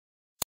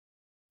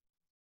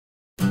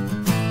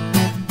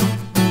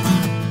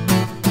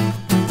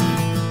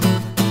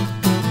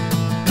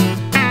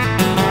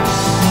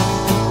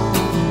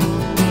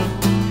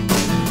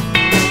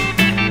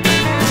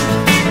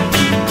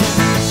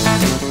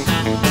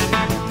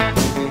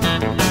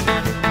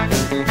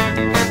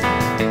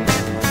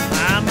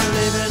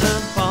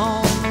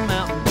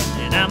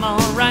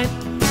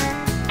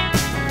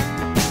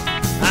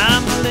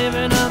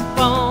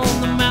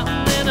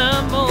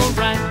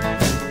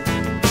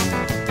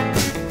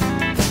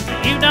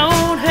You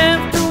don't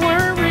have to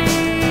worry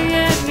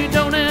and you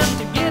don't have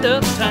to get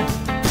uptight.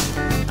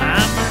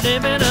 I'm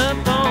living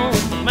up on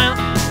the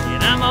mountain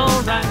and I'm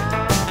alright.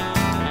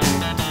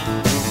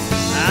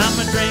 I'm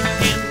a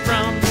drinking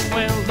from the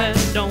well that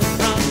don't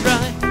run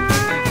dry.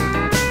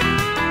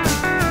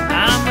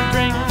 I'm a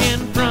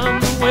drinking from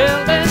the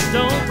well that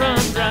don't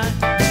run dry.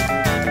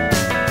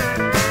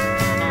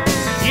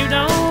 You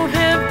don't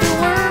have to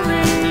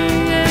worry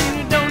and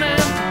you don't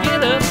have to get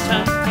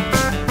uptight.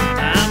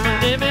 I'm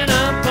living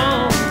up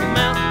on the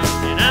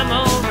mountain and I'm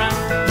alright.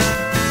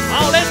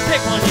 Oh, let's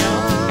pick one, y'all.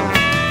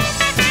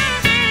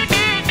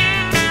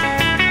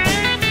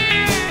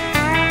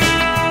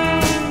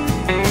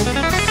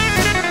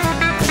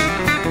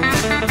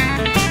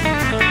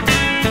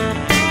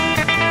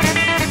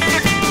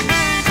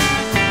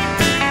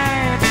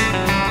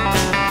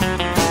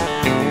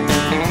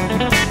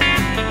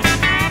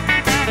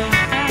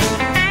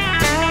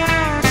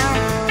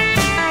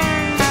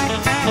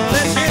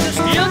 Let's hear the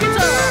steel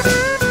guitar.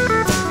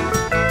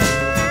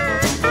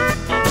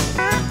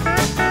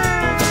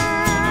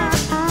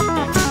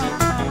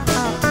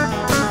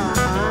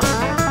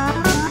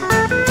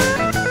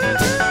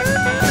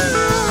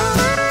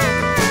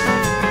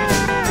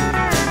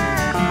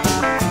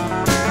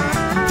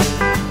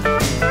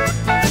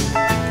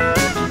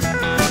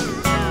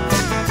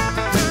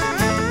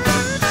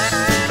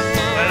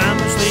 Well, I'm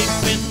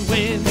sleeping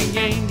with the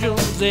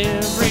angels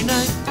every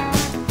night.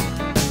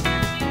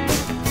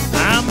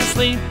 I'm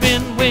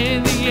sleeping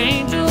with the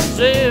angels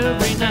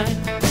every night.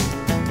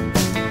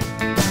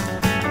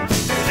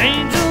 There's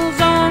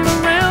angels all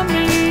around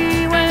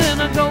me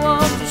when I go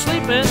off to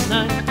sleep at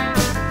night.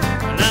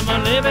 And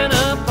I'm living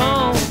up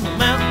on the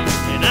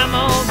mountain and I'm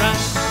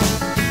alright.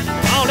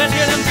 Oh, let's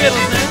hear them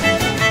fiddles now.